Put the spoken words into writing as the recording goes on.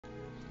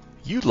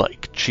You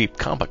like cheap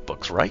comic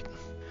books, right?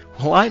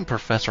 Well, I'm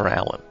Professor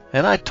Allen,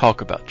 and I talk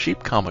about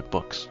cheap comic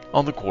books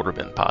on the Quarter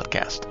Bin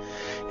Podcast.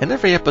 In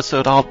every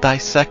episode, I'll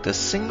dissect a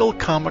single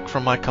comic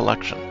from my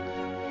collection,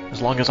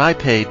 as long as I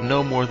paid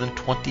no more than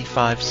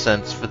 25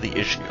 cents for the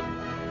issue.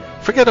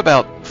 Forget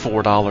about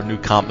 $4 new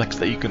comics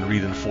that you can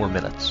read in 4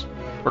 minutes,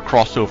 or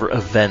crossover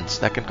events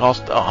that can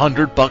cost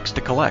 $100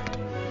 to collect.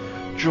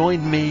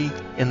 Join me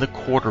in the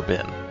Quarter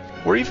Bin,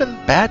 where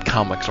even bad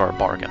comics are a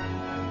bargain,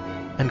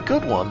 and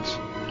good ones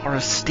are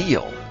a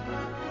steal.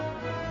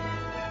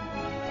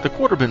 The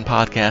Quarter Bin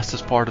Podcast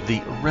is part of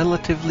the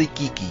Relatively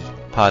Geeky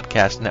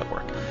Podcast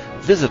Network.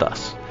 Visit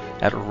us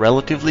at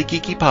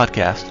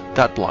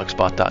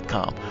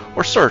relativelygeekypodcast.blogspot.com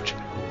or search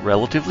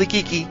Relatively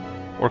Geeky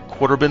or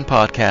Quarter Bin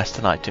Podcast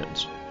in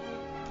iTunes.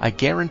 I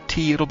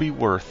guarantee it'll be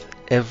worth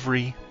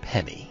every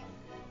penny.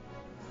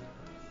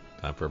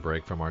 Time for a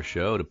break from our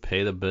show to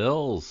pay the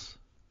bills.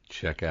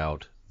 Check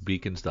out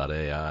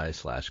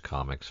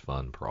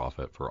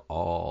beacons.ai/comicsfunprofit for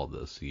all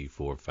the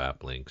C4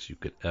 FAP links you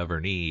could ever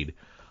need,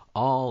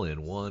 all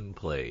in one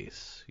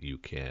place. You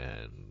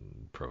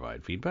can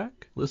provide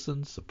feedback,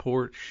 listen,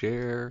 support,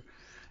 share,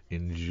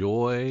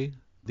 enjoy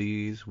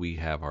these. We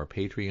have our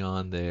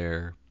Patreon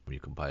there. You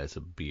can buy us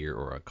a beer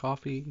or a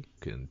coffee. You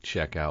can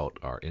check out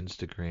our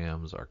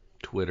Instagrams, our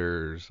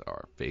Twitters,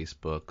 our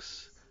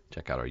Facebooks.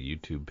 Check out our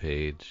YouTube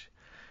page.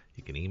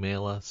 You can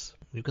email us.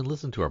 You can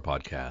listen to our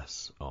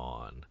podcasts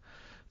on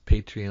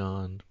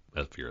Patreon,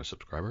 if you're a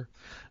subscriber,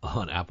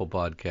 on Apple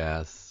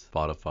Podcasts,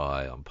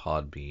 Spotify, on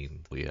Podbean.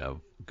 We have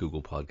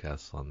Google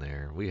Podcasts on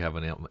there. We have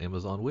an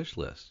Amazon wish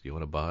list. You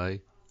want to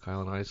buy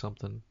Kyle and I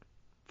something?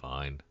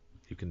 Fine.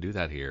 You can do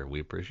that here. We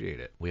appreciate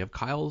it. We have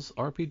Kyle's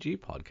RPG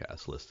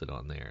podcast listed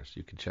on there, so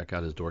you can check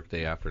out his Dork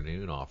Day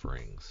Afternoon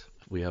offerings.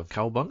 We have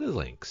Cowabunga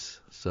links,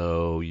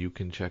 so you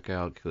can check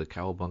out the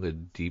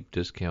Cowabunga Deep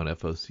Discount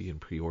FOC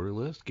and pre-order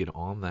list. Get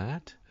on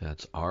that.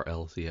 That's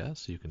RLCS,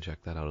 so you can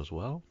check that out as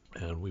well.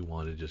 And we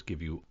want to just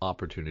give you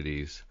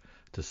opportunities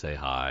to say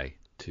hi,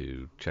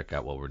 to check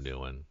out what we're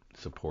doing,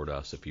 support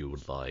us if you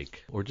would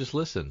like, or just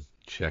listen.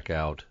 Check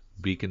out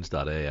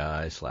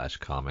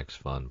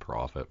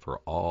beacons.ai/comicsfunprofit for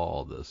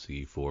all the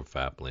C4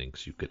 FAP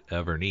links you could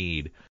ever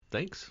need.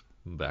 Thanks.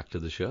 Back to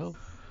the show.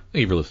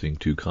 Thank you for listening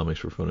to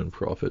Comics for Fun and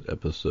Profit,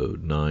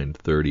 episode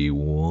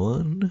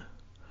 931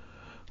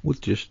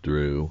 with Just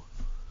Drew.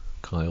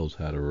 Kyle's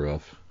had a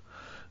rough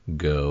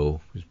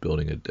go. He's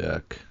building a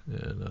deck,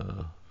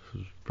 and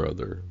his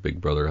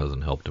big brother,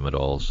 hasn't helped him at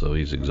all, so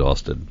he's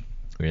exhausted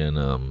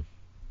and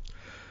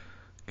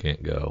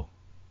can't go.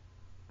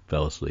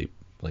 Fell asleep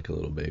like a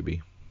little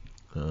baby.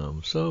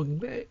 So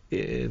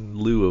in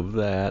lieu of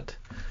that,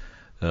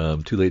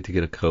 too late to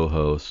get a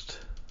co-host.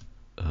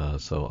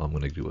 So I'm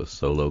going to do a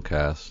solo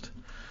cast,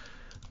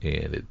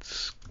 and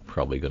it's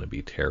probably going to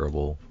be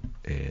terrible,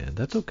 and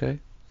that's okay.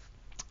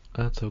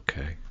 That's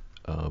okay.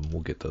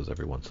 We'll get those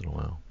every once in a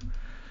while.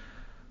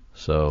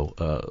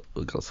 So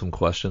we got some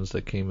questions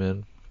that came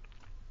in,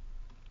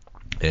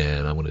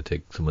 and I'm going to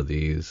take some of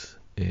these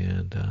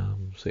and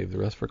save the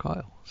rest for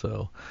Kyle.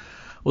 So,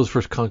 what was the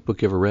first comic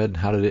book you ever read, and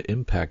how did it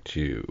impact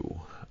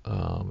you?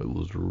 It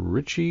was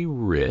Richie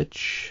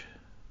Rich,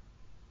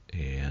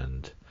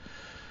 and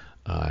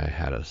I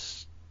had a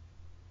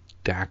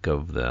stack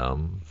of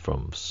them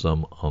from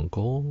some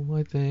uncle,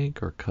 I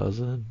think, or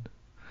cousin,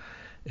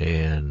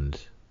 and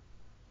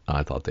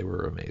I thought they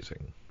were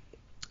amazing.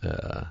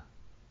 And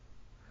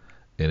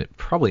it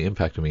probably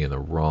impacted me in the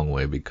wrong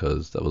way,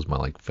 because that was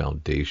my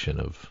foundation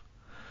of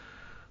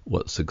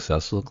what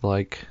success looked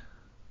like,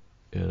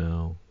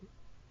 to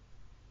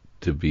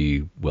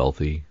be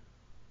wealthy,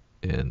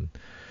 and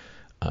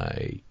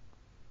I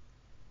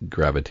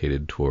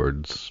gravitated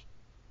towards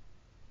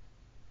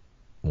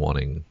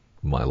wanting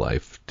my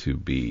life to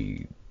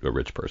be a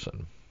rich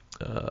person,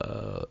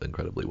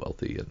 incredibly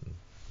wealthy, and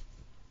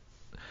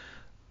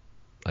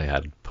I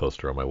had a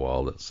poster on my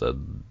wall that said,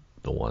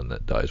 "The one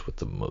that dies with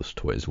the most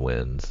toys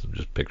wins,"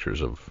 just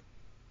pictures of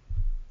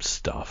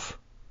stuff,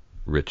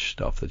 rich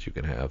stuff that you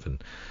can have,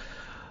 and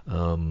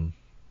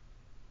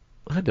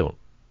I don't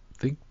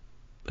think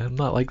I'm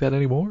not like that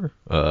anymore,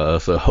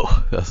 so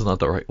that's not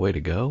the right way to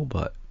go,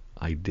 but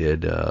I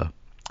did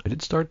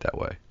start that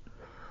way.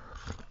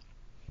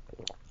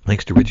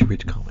 Thanks to Richie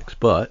Rich Comics.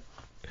 But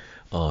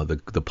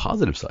the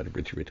positive side of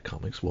Richie Rich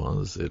Comics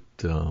was it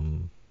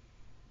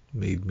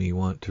made me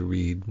want to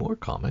read more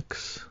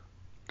comics,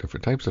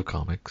 different types of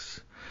comics,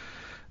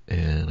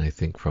 and I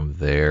think from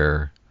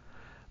there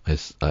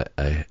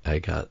I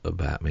got a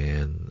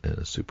Batman and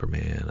a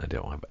Superman. I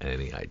don't have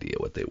any idea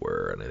what they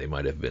were, and they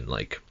might have been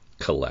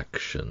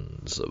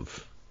collections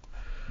of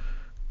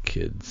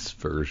kids'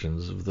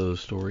 versions of those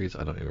stories.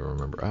 I don't even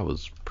remember. I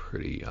was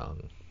pretty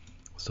young,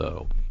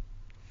 so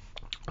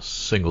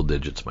single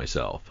digits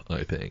myself,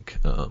 I think.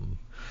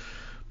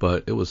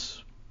 But it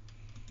was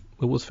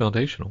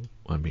foundational.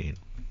 I mean,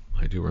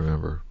 I do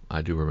remember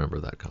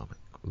that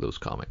those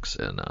comics,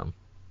 and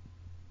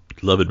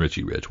loving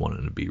Richie Rich,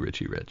 wanting to be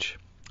Richie Rich,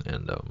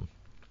 and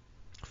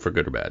for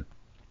good or bad.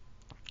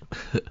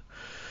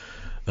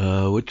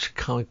 Which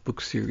comic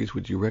book series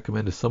would you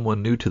recommend to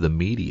someone new to the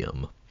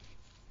medium?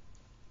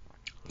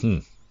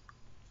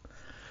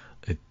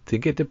 I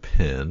think it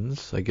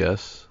depends, I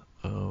guess.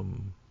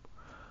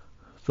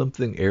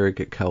 Something Eric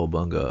at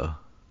Cowabunga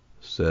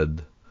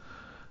said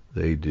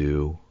they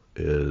do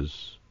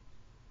is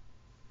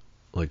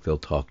like they'll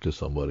talk to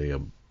somebody,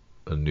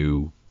 a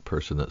new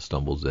person that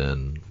stumbles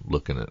in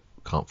looking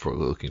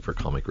for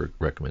comic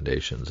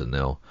recommendations, and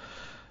they'll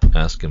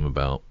ask him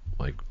about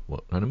like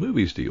what kind of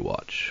movies do you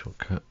watch,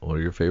 what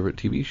are your favorite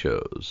TV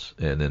shows,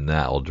 and then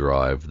that'll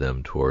drive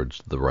them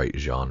towards the right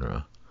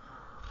genre.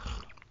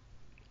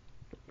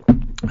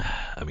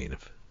 I mean,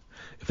 if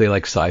they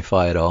like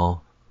sci-fi at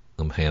all,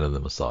 I'm handing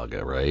them a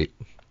Saga, right?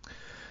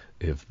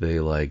 If they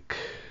like,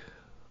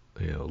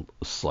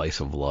 slice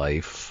of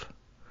life,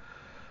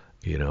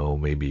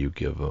 maybe you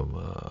give them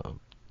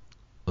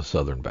a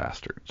Southern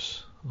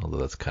Bastards, although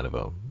that's kind of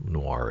a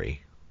noir-y.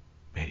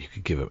 Man, you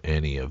could give them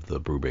any of the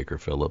Brubaker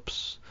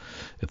Phillips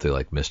if they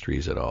like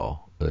mysteries at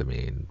all. I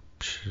mean,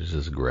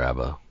 just grab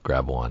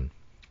one,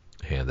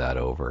 hand that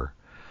over.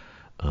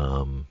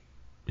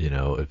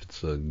 If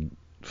it's a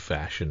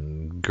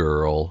fashion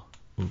girl,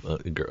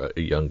 a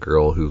young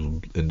girl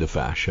who's into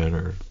fashion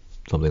or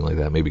something like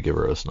that, maybe give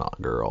her a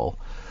Snot Girl.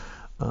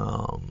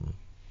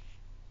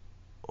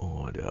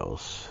 What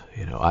else?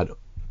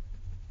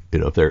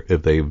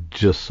 If they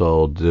just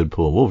saw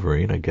Deadpool and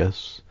Wolverine, I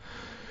guess,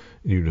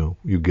 you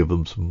give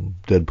them some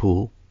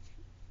Deadpool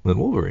and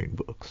Wolverine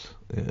books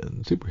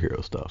and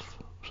superhero stuff.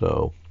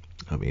 So,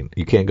 I mean,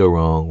 you can't go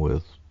wrong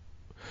with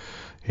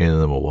handing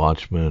them a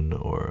Watchmen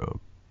or a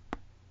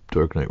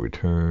Dark Knight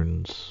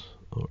Returns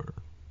or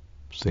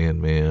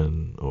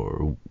Sandman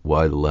or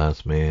Why the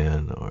Last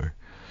Man or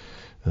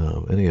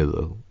any of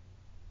the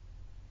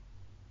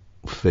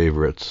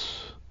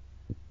favorites,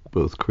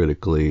 both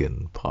critically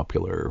and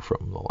popular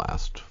from the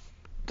last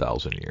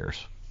 1,000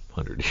 years,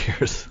 100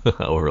 years,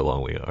 however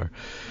long we are.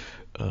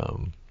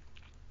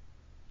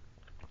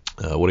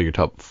 What are your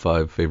top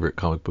 5 favorite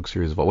comic book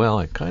series of all? Well,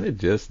 I kind of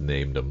just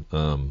named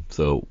them.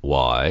 So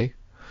Why?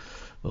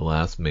 The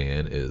Last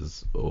Man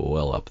is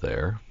well up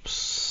there.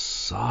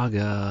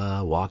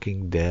 Saga,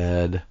 Walking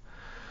Dead.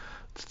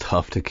 It's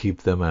tough to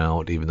keep them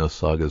out, even though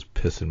Saga's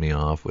pissing me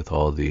off with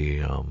all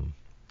the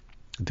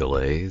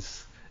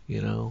delays,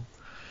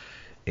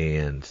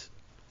 And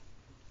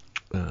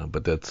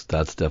but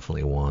that's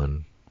definitely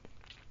one.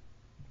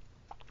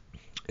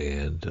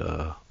 And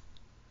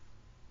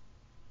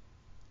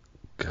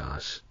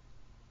gosh,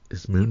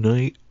 is Moon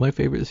Knight my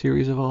favorite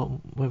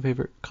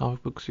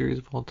comic book series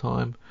of all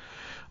time?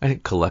 I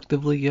think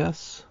collectively,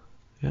 yes.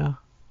 Yeah.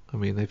 I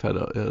mean, they've had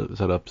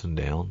ups and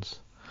downs.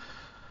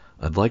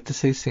 I'd like to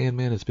say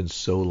Sandman. It's been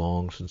so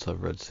long since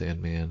I've read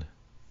Sandman,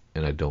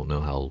 and I don't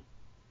know how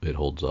it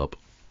holds up.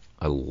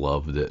 I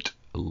loved it.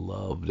 I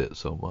loved it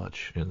so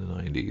much in the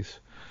 90s.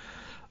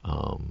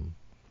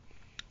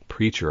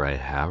 Preacher I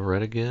have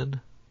read again,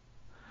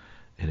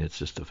 and it's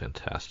just a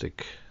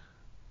fantastic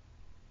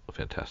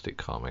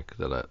comic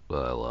that I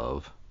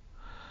love.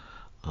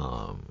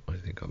 I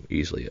think I'm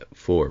easily at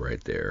 4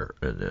 right there,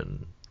 and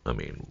then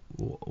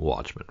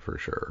Watchmen for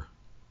sure.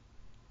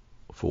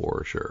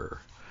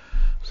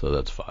 So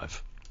that's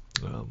 5.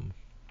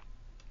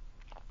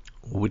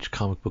 Which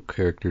comic book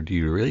character do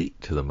you relate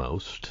to the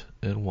most,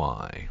 and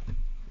why?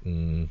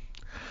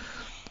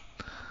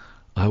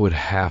 I would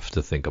have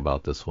to think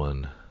about this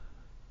one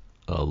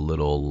a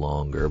little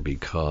longer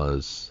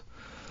because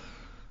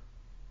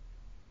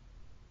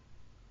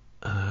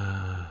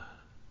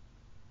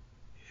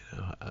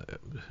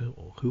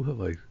who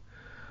have I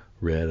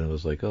read and I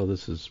was like, oh,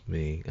 this is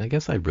me. I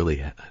guess I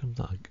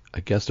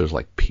guess there's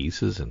like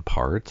pieces and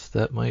parts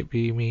that might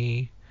be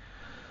me.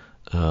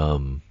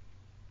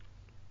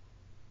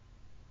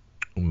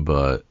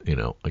 But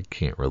I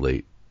can't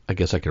relate. I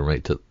guess I can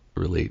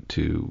relate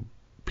to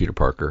Peter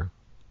Parker,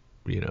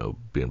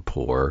 being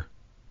poor,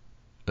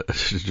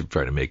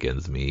 trying to make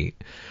ends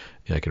meet.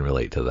 I can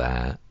relate to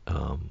that.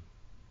 I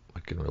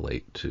can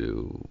relate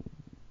to,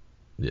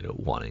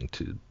 wanting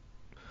to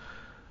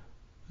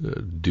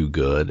do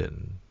good,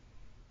 and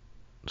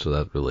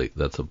so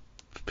that's a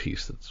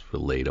piece that's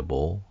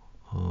relatable.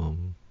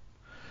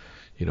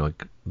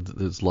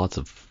 There's lots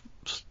of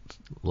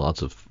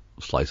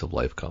slice of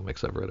life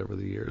comics I've read over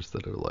the years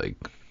that are like,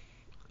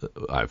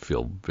 I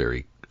feel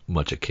very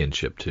much a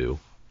kinship to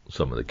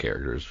some of the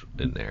characters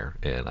in there,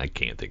 and I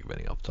can't think of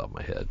any off the top of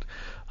my head.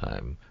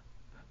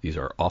 These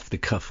are off the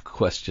cuff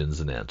questions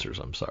and answers.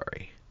 I'm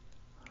sorry.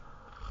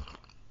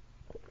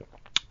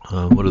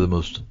 What are the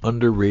most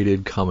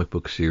underrated comic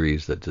book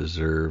series that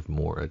deserve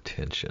more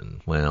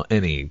attention? Well,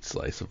 any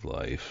slice of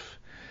life.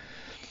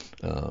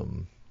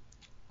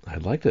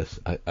 I'd like this.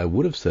 I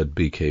would have said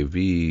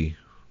BKV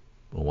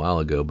a while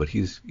ago, but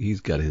he's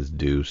got his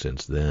due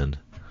since then.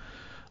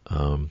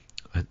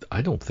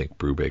 I don't think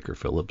Brubaker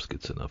Phillips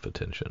gets enough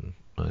attention.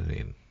 I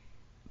mean,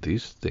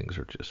 these things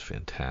are just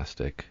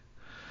fantastic.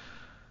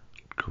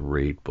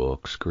 Great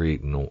books,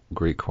 great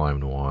crime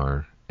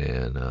noir,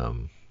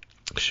 and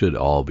should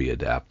all be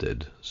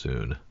adapted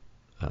soon,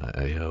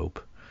 I hope.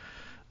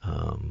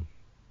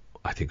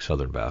 I think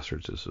Southern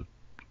Bastards is a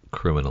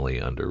criminally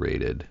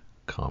underrated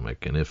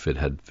comic, and if it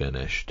had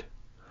finished,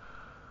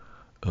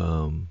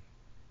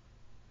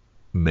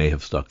 may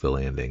have stuck the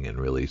landing and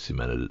really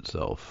cemented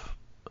itself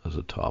as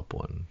a top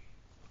one.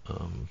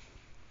 I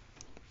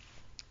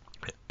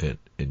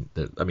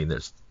mean,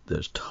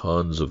 there's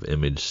tons of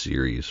Image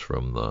series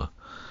from the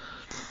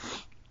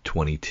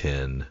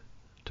 2010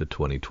 to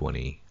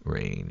 2020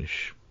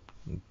 range.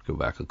 Go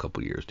back a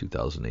couple years,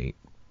 2008,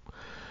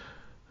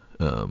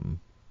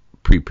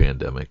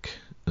 pre-pandemic,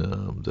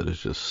 that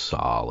is just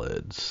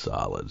solid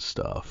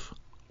stuff.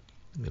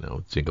 You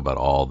know, think about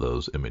all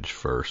those Image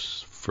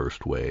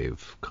first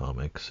wave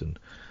comics, and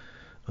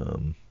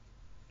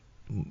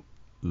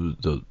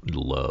the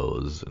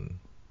Lows, and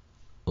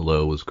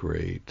Low was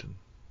great, and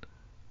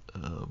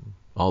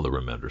all the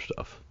Remender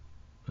stuff.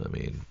 I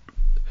mean,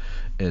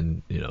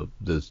 and you know,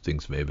 those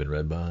things may have been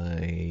read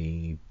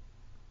by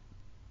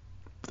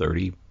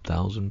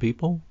 30,000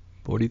 people,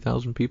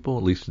 40,000 people,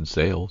 at least in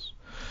sales.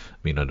 I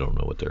mean, I don't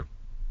know what their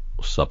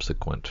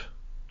subsequent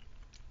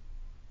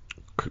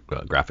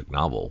graphic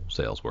novel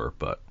sales were,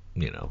 but,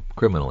 you know,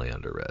 criminally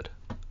underread.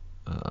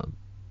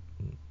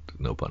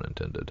 No pun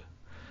intended.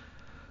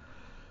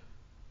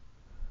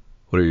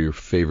 What are your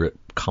favorite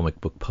comic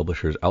book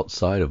publishers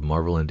outside of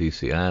Marvel and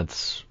DC?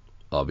 That's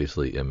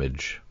obviously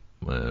Image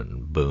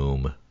and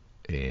Boom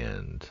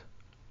and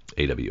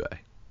AWA.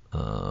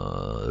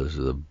 Those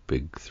are the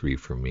big three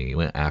for me.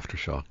 Went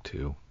Aftershock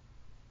too.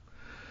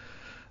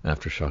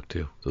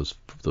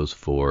 Those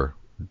four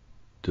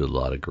do a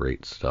lot of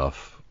great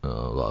stuff. A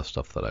lot of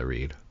stuff that I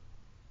read.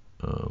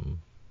 And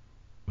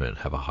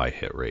have a high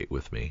hit rate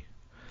with me.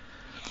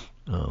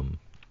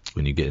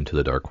 When you get into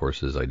the Dark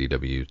Horses,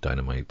 IDW,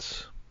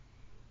 Dynamites,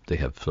 they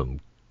have some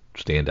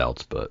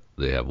standouts, but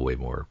they have way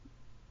more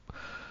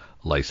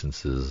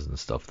licenses and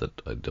stuff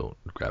that I don't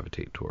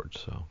gravitate towards.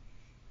 So,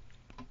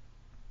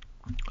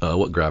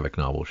 what graphic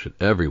novel should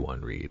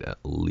everyone read at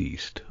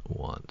least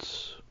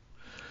once?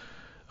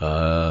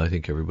 I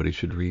think everybody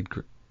should read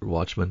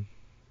Watchmen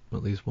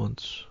at least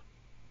once.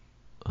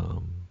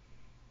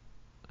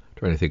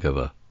 Trying to think of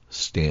a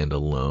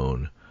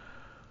standalone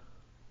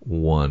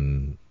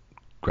one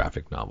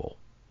graphic novel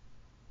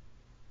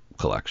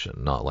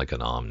collection, not like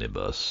an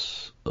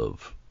omnibus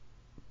of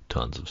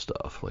tons of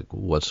stuff. Like,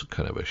 what's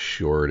kind of a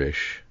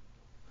shortish,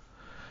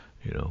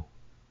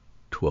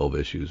 12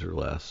 issues or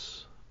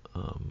less.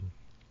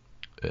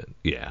 And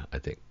yeah, I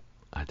think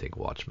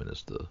Watchmen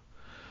is the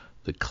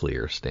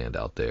clear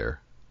standout there.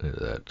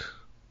 That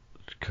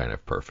kind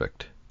of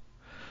perfect.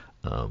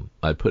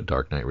 I'd put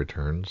Dark Knight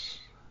Returns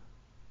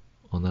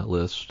on that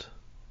list,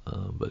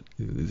 but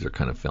these are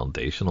kind of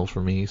foundational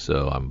for me,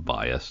 so I'm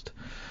biased.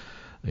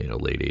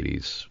 Late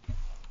 80s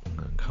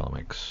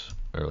comics,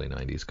 early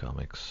 90s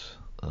comics,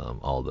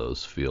 all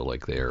those feel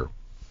like they're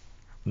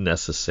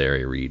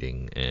necessary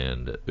reading,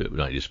 and it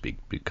might just be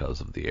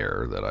because of the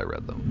era that I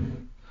read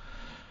them.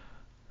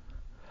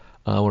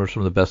 What are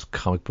some of the best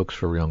comic books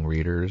for young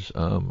readers?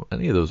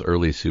 Any of those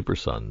early Super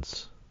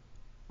Sons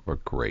are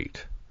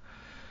great.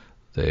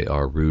 They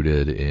are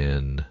rooted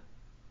in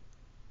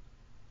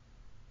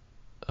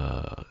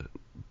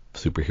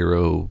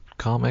superhero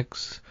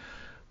comics.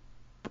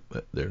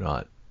 They're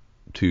not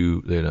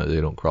they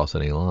don't cross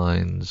any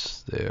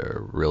lines.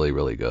 They're really,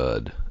 really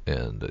good,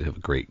 and they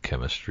have great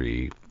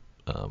chemistry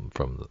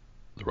from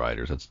the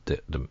writers. That's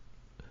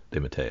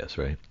DeMatteis,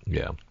 right?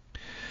 Yeah,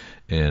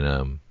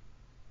 and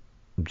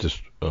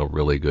just a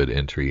really good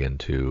entry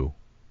into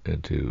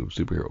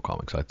superhero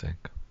comics, I think.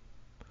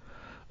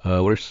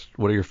 What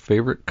are your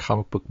favorite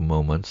comic book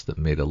moments that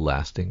made a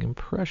lasting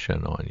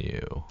impression on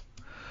you?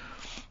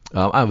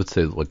 I would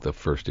say like the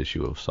first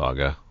issue of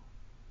Saga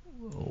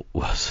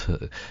was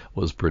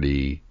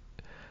pretty.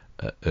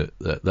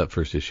 That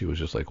first issue was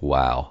just like,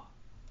 wow,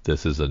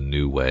 this is a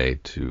new way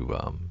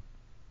to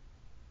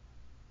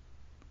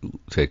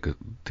take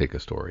a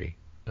story,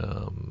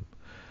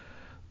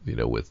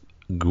 with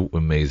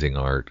amazing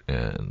art,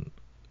 and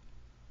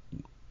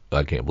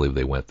I can't believe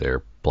they went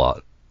there.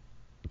 Plot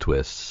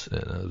twists,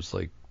 and I was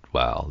like,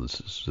 wow,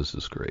 this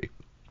is great,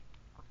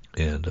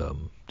 and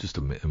just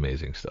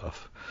amazing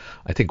stuff.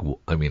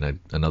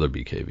 Another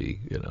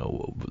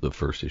BKV, the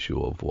first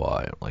issue of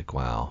Y, I'm like,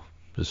 wow,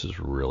 this is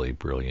really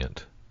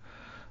brilliant,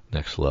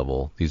 next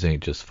level. These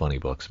ain't just funny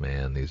books,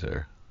 man. These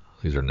are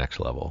next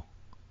level.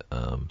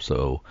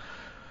 So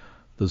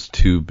those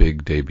two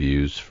big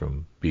debuts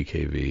from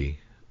BKV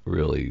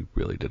really,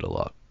 really did a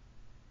lot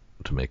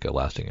to make a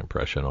lasting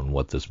impression on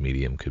what this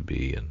medium could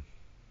be and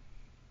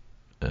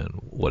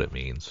what it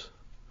means.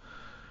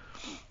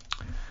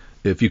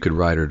 If you could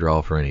write or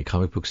draw for any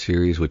comic book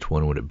series, which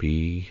one would it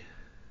be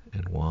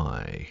and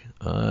why?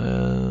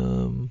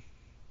 I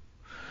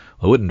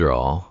wouldn't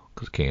draw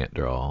because I can't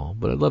draw,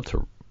 but I'd love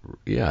to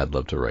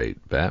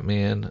write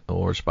Batman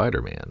or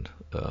Spider-Man.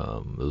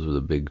 Those are the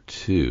big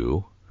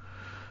two.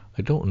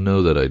 I don't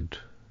know that I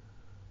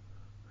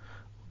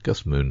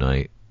guess Moon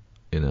Knight,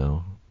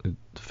 a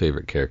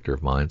favorite character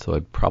of mine, so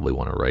I'd probably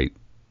want to write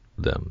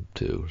them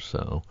too.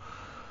 So,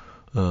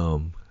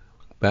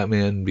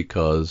 Batman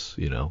because,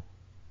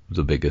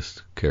 the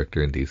biggest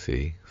character in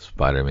DC.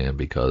 Spider-Man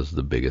because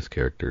the biggest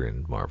character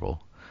in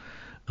Marvel.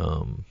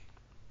 And,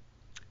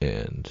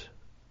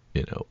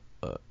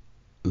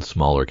 the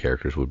smaller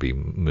characters would be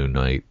Moon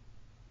Knight,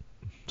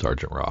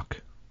 Sergeant Rock.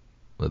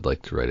 I'd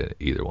like to write in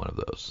either one of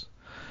those.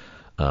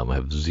 I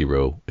have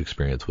zero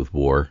experience with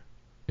war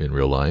in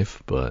real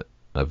life, but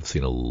I've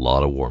seen a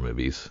lot of war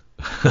movies.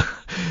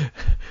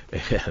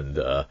 And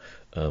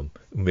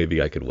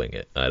maybe I could wing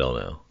it. I don't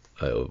know.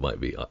 It might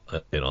be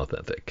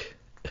inauthentic.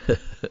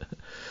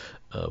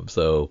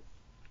 So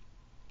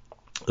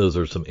those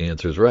are some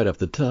answers right off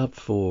the top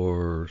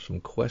for some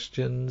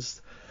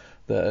questions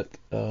that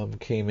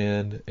came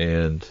in,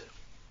 and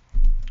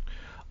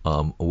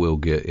we'll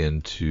get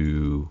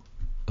into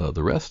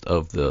the rest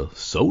of the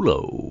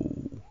solo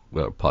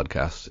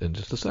podcast in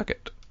just a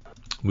second.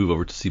 Move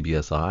over to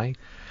CBSI,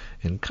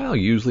 and Kyle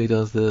usually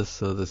does this,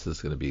 so this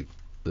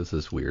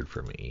is weird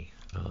for me.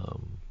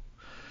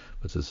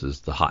 But this is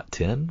the Hot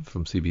 10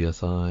 from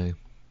CBSI.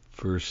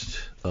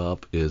 First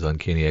up is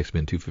Uncanny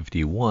X-Men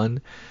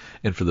 251,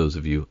 and for those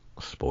of you,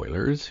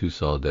 spoilers, who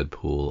saw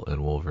Deadpool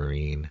and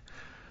Wolverine,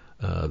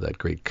 that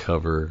great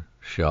cover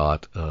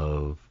shot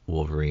of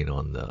Wolverine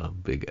on the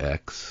big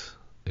X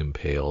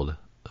impaled,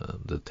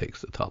 that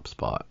takes the top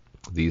spot.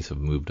 These have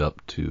moved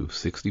up to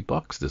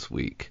 $60 this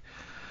week.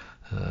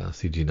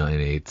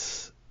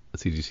 CGC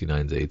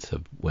 9's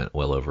have went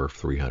well over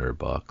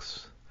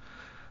 $300,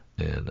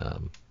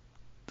 and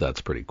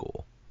that's pretty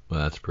cool.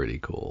 That's pretty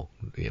cool.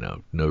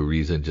 No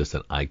reason, just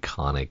an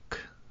iconic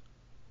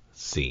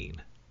scene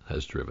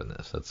has driven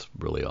this. That's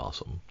really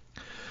awesome.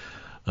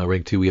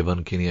 Rank 2, we have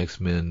Uncanny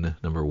X-Men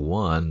number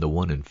 1, the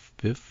 1 in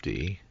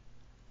 50,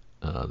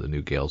 the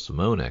new Gail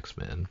Simone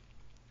X-Men.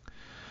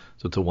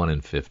 So it's a 1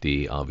 in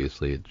 50.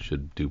 Obviously, it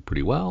should do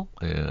pretty well,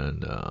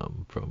 and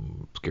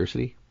from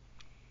scarcity.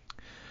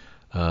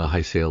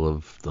 High sale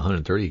of the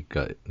 130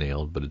 got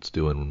nailed, but it's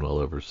doing well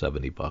over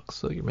 $70,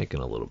 so you're making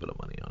a little bit of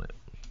money on it.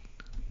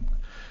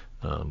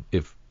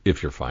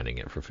 If you're finding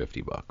it for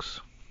 $50,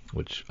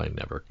 which I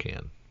never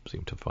can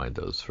seem to find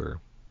those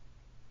for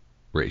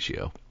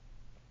ratio.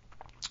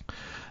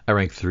 At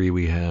rank 3,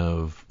 we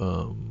have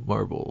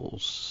Marvel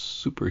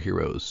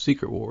Superheroes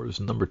Secret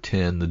Wars number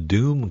 10, the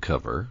Doom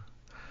cover.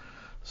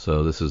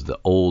 So this is the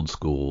old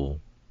school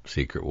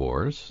Secret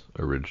Wars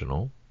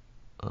original.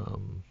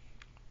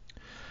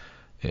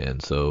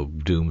 And so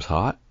Doom's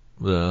hot.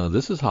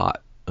 This is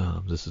hot.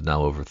 This is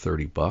now over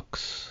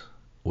 $30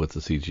 with the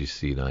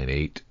CGC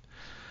 9.8.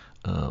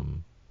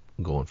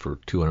 Going for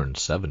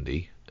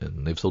 $270,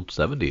 and they've sold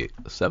 70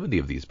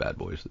 of these bad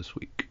boys this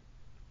week.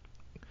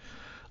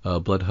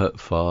 Blood Hut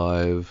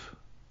 5,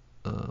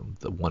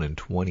 the 1 in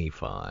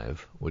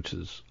 25, which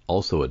is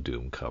also a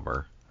Doom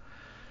cover,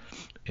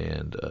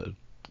 and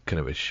kind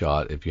of a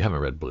shot. If you haven't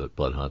read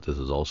Blood Hunt, this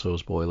is also a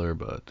spoiler,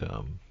 but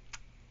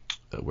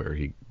where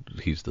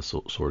he's the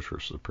Sorcerer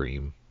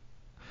Supreme,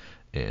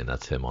 and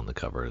that's him on the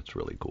cover. It's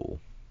really cool.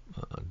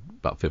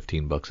 About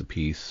 $15 a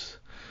piece,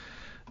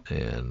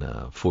 and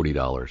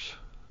 $40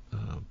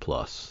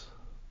 plus.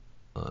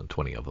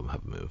 20 of them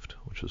have moved,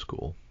 which is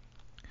cool.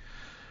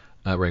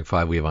 At rank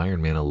 5, we have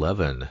Iron Man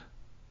 11.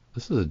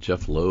 This is a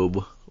Jeff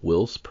Loeb,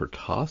 Whilce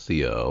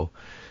Portacio,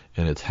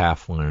 and it's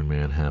half Iron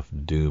Man, half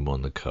Doom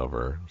on the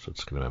cover, so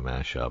it's kind of a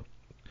mashup.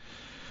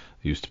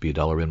 It used to be a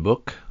 $1 in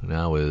book,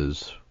 now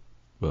is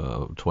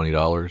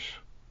 $20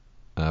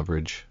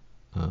 average.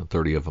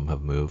 30 of them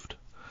have moved,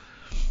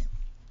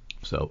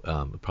 so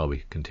it'll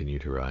probably continue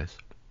to rise.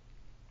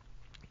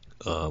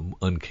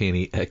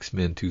 Uncanny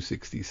X-Men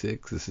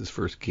 266. This is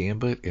first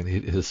Gambit, and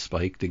it has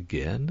spiked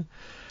again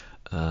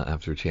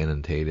after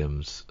Channing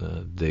Tatum's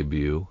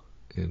debut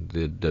in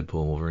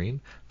Deadpool and Wolverine.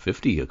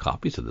 50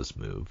 copies of this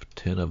move,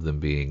 10 of them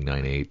being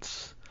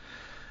 9/8,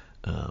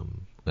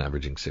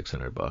 averaging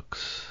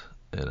 $600,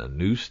 and a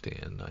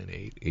newsstand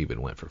 9/8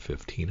 even went for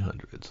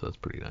 $1,500, so that's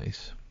pretty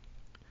nice.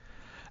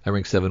 At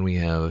rank 7, we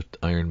have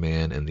Iron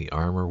Man and the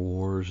Armor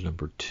Wars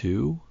number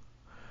 2,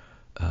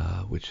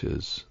 which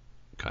is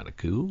kind of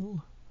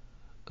cool.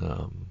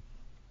 I'm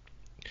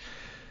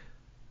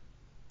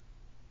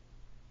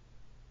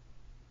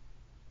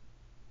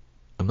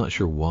not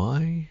sure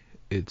why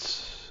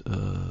it's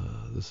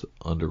this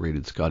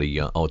underrated Scotty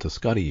Young. Oh, it's a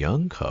Scotty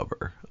Young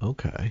cover.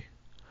 Okay,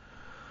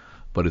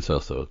 but it's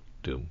also a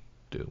Doom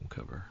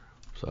cover.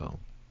 So,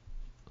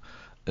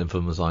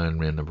 Infamous Iron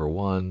Man number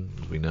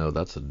 1. We know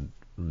that's a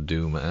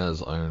Doom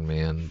as Iron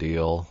Man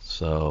deal.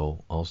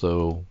 So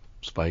also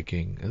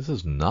spiking. This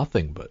is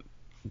nothing but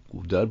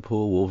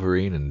Deadpool,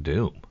 Wolverine, and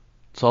Doom.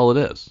 That's all it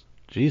is.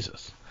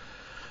 Jesus.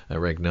 At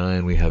rank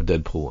 9, we have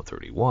Deadpool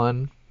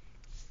 131.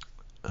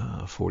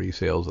 40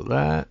 sales of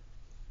that.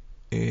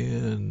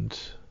 And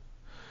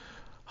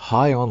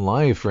High on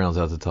Life rounds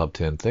out the top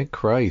 10. Thank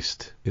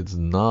Christ it's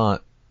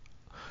not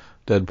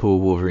Deadpool,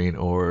 Wolverine,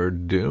 or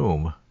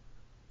Doom.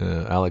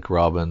 Alec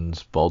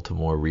Robbins,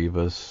 Baltimore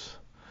Rivas.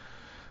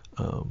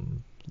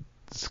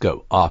 It's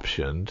got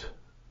optioned.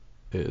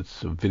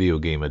 It's a video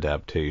game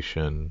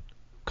adaptation.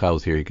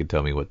 Kyle's here, he could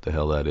tell me what the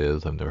hell that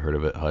is. I've never heard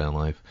of it. High on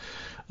Life.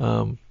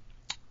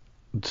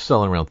 It's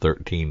selling around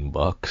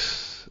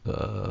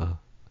 $13.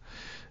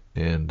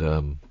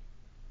 And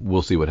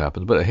we'll see what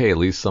happens. But hey, at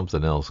least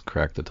something else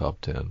cracked the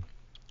top 10.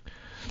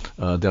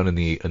 Down in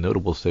the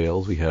notable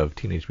sales, we have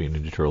Teenage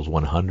Mutant Ninja Turtles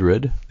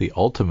 100, the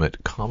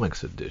Ultimate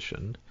Comics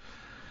Edition.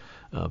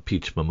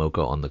 Peach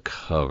Momoko on the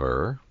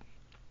cover.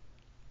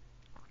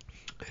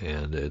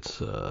 And it's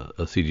a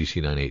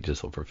CGC 98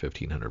 just sold for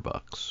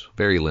 $1,500.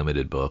 Very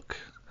limited book.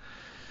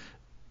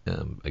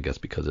 I guess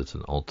because it's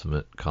an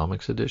Ultimate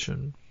Comics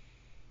Edition.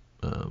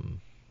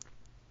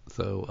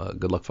 So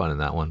good luck finding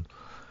that one.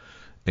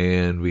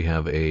 And we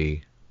have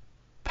a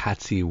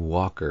Patsy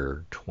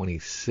Walker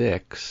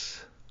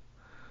 26.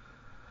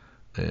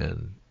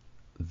 And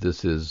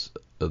this is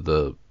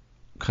the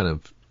kind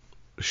of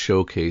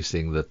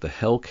showcasing that the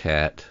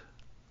Hellcat,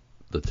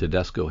 the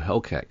Tedesco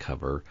Hellcat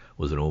cover,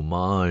 was an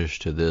homage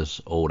to this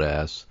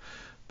old-ass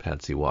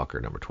Patsy Walker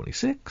number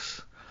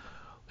 26.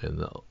 And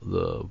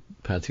the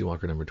Patsy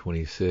Walker number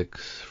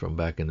 26 from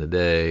back in the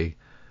day,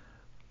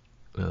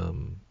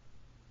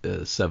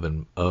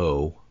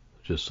 7.0,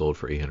 just sold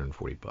for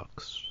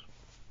 $840.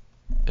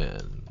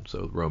 And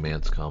so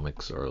romance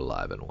comics are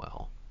alive and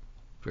well.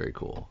 Very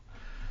cool.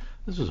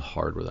 This is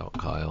hard without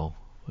Kyle.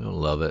 I don't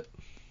love it.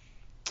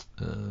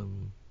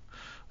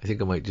 I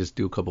think I might just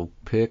do a couple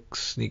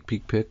picks, sneak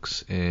peek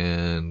picks,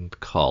 and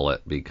call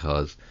it,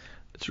 because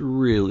this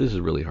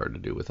is really hard to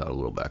do without a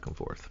little back and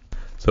forth.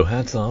 So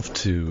hats off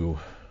to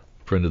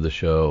friend of the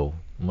show,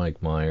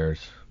 Mike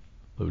Myers,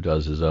 who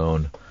does his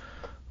own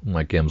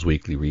Mike M's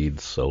Weekly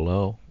Reads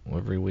solo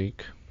every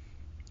week.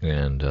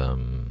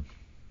 And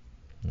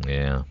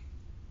yeah,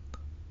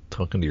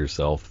 talking to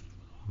yourself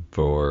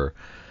for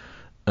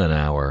an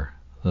hour,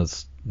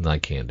 I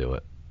can't do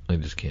it. I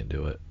just can't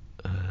do it.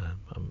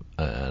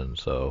 And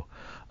so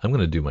I'm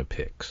going to do my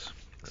picks.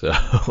 So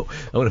I'm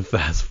going to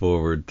fast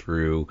forward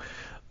through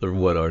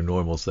what our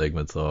normal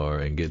segments are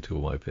and get to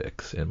my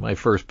picks. And my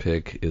first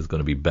pick is going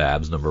to be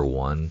Babs number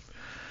 1.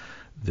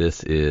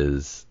 This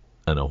is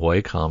an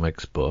AHOY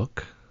Comics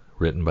book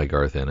written by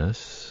Garth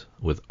Ennis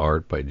with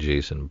art by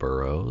Jacen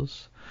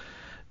Burrows.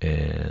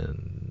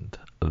 And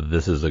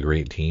this is a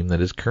great team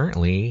that is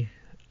currently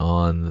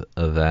on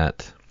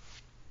that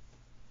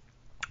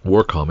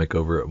war comic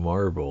over at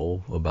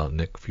Marvel about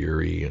Nick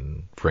Fury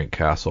and Frank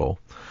Castle.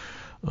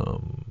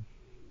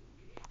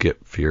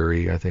 Get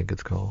Fury, I think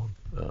it's called.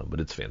 But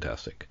it's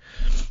fantastic.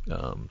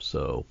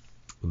 So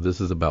this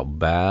is about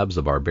Babs,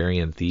 a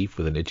barbarian thief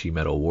with an itchy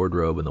metal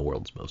wardrobe and the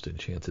world's most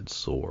enchanted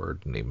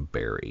sword named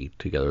Barry.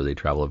 Together they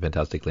travel a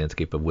fantastic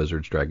landscape of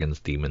wizards, dragons,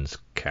 demons,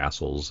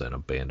 castles, and a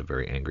band of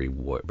very angry,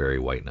 very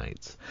white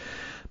knights.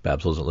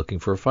 Babs wasn't looking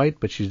for a fight,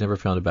 but she's never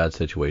found a bad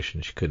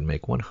situation she couldn't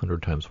make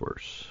 100 times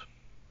worse.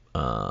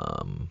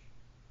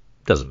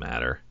 Doesn't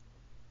matter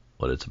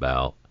what it's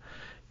about.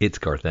 It's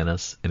Garth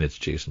Ennis and it's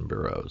Jacen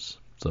Burrows.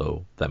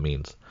 So that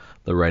means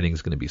the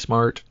writing's going to be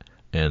smart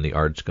and the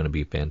art's going to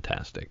be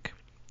fantastic.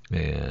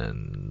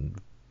 And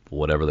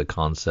whatever the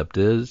concept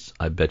is,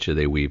 I bet you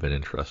they weave an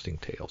interesting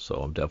tale. So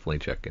I'm definitely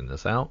checking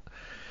this out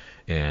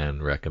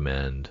and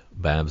recommend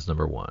Babs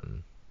number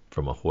 1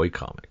 from AHOY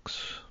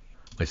Comics.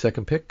 My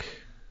second pick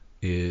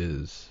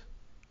is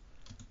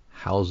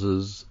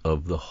Houses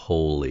of the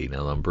Holy.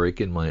 Now I'm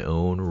breaking my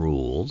own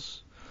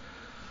rules.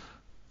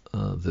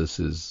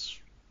 This is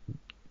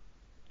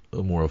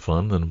more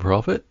fun than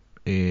profit,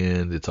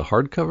 and it's a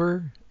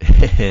hardcover,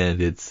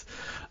 and it's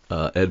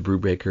Ed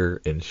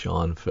Brubaker and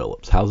Sean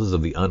Phillips. Houses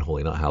of the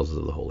Unholy, not Houses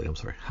of the Holy. I'm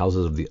sorry,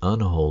 Houses of the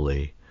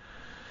Unholy.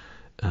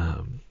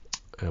 I'm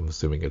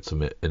assuming it's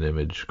an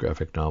Image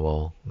graphic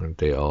novel. Aren't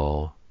they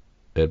all?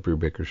 Ed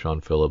Brubaker,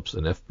 Sean Phillips,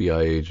 an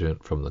FBI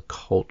agent from the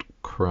cult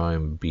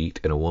crime beat,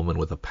 and a woman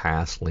with a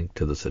past linked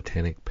to the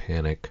satanic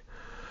panic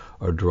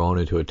are drawn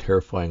into a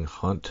terrifying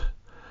hunt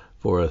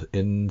for an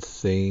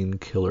insane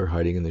killer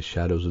hiding in the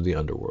shadows of the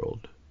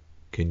underworld.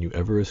 Can you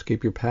ever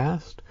escape your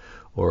past?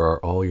 Or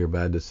are all your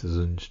bad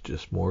decisions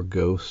just more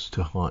ghosts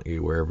to haunt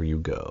you wherever you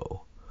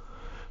go?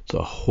 It's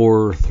a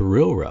horror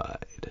thrill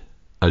ride.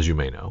 As you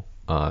may know,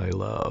 I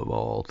love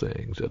all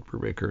things Ed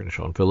Brubaker and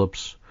Sean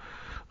Phillips.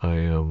 I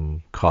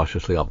am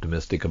cautiously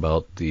optimistic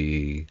about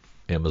the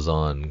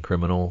Amazon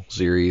Criminal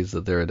series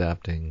that they're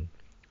adapting.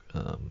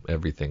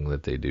 Everything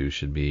that they do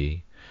should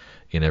be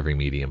in every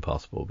medium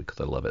possible because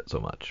I love it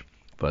so much.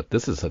 But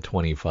this is a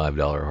 $25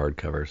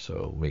 hardcover,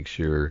 so make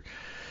sure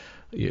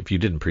if you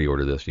didn't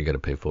pre-order this, you got to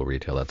pay full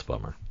retail. That's a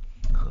bummer.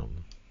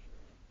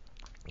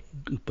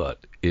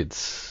 But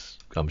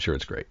I'm sure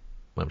it's great.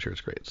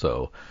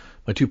 So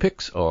my two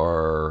picks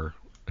are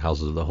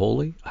Houses of the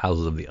Holy,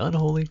 Houses of the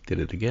Unholy, did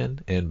it again,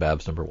 and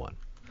Babs number 1.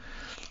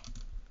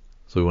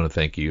 So we want to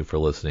thank you for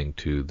listening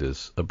to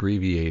this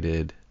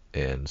abbreviated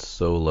and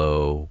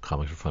solo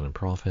Comics for Fun and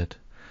Profit.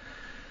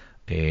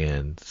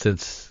 And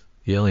since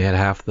you only had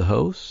half the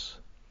hosts,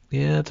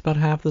 yeah, it's about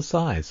half the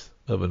size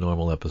of a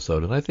normal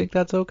episode, and I think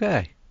that's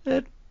okay.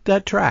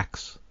 That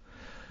tracks.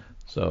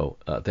 So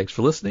thanks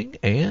for listening,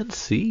 and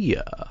see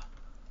ya.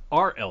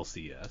 Our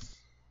LCS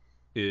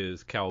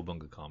is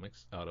Cowabunga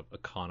Comics out of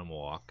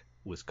Oconomowoc,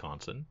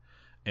 Wisconsin,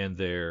 and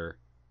their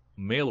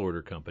mail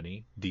order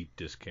company, Deep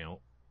Discount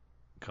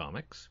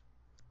Comics.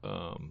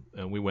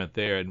 And we went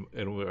there, and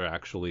we were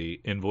actually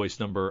invoice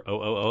number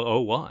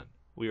 00001.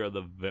 We were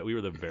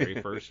the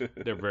very first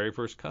their very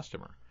first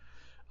customer,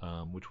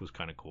 which was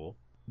kind of cool.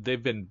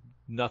 They've been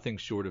nothing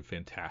short of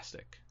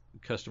fantastic,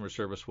 customer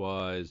service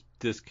wise.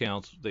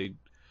 Discounts, they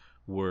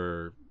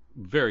were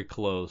very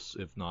close,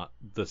 if not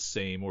the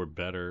same or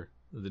better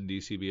than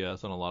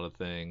DCBS on a lot of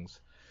things.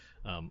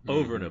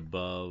 Over and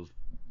above,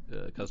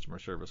 customer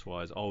service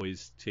wise,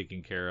 always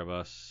taking care of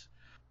us,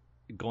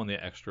 going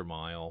the extra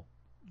mile.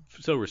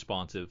 So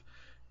responsive,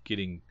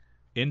 getting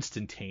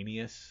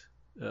instantaneous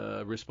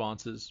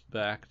responses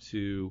back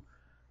to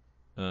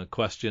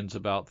questions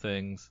about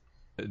things,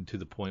 and to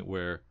the point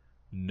where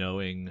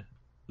knowing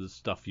the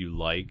stuff you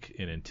like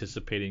and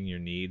anticipating your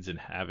needs and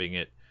having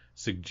it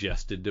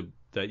suggested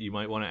that you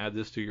might want to add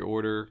this to your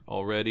order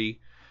already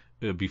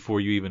before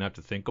you even have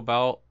to think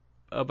about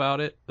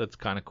it. That's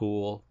kind of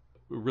cool.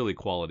 Really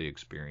quality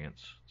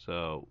experience.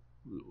 So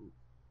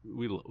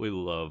we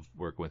love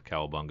working with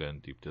Cowabunga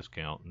and Deep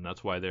Discount, and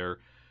that's why they're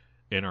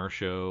in our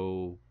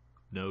show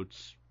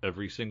notes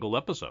every single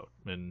episode,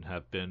 and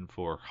have been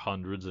for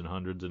hundreds and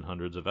hundreds and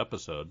hundreds of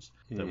episodes.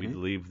 That we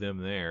leave them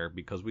there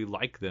because we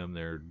like them.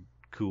 They're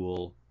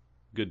cool,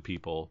 good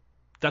people.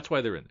 That's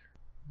why they're in there.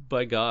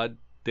 By God,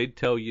 they'd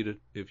tell you to,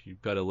 if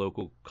you've got a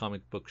local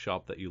comic book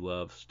shop that you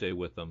love, stay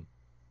with them,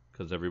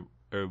 because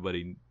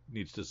everybody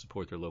needs to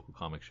support their local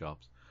comic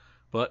shops.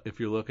 But if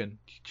you're looking,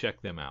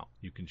 check them out.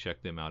 You can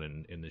check them out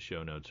in the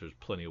show notes. There's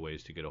plenty of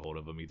ways to get a hold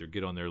of them. Either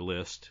get on their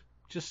list,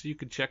 just so you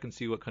can check and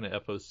see what kind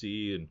of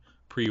FOC and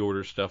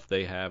pre-order stuff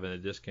they have and the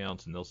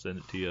discounts, and they'll send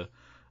it to you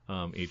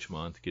each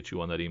month, get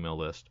you on that email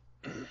list.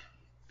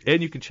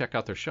 And you can check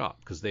out their shop,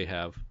 because they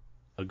have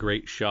a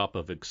great shop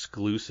of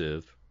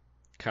exclusive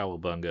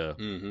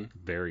Cowabunga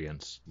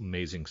variants.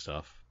 Amazing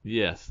stuff.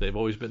 Yes, they've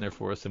always been there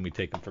for us, and we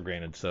take them for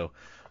granted. So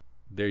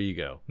there you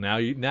go. Now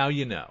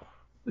you know.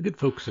 The good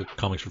folks at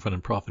Comics for Fun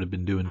and Profit have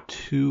been doing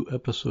 2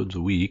 episodes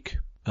a week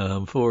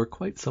for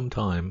quite some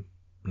time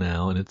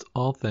now, and it's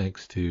all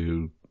thanks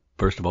to,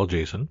 first of all,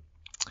 Jacen,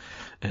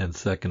 and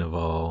second of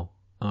all,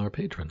 our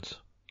patrons,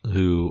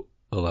 who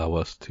allow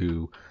us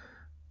to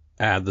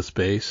add the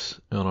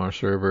space on our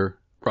server,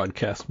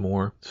 broadcast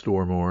more,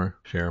 store more,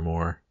 share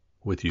more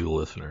with you, the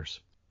listeners.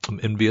 I'm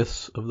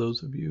envious of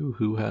those of you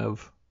who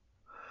have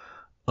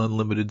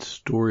unlimited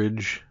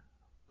storage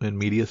and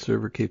media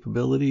server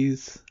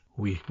capabilities.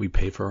 We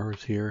pay for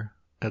ours here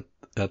at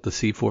the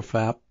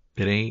C4FAP.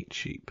 It ain't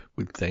cheap.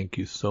 We thank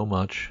you so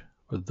much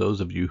for those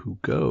of you who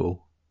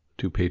go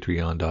to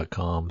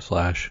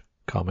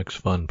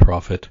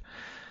patreon.com/comicsfunprofit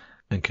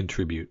and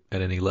contribute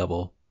at any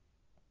level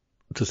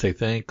to say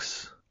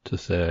thanks, to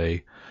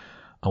say,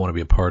 I want to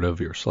be a part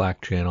of your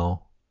Slack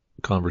channel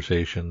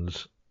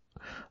conversations.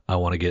 I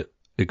want to get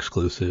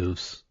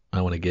exclusives.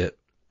 I want to get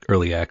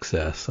early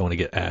access. I want to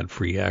get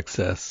ad-free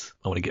access.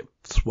 I want to get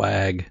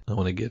swag. I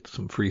want to get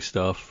some free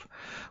stuff.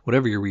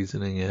 Whatever your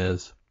reasoning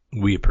is,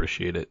 we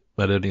appreciate it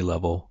at any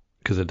level,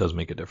 because it does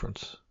make a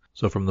difference.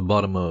 So from the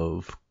bottom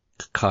of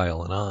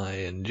Kyle and I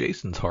and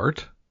Jacen's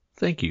heart,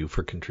 thank you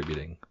for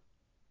contributing.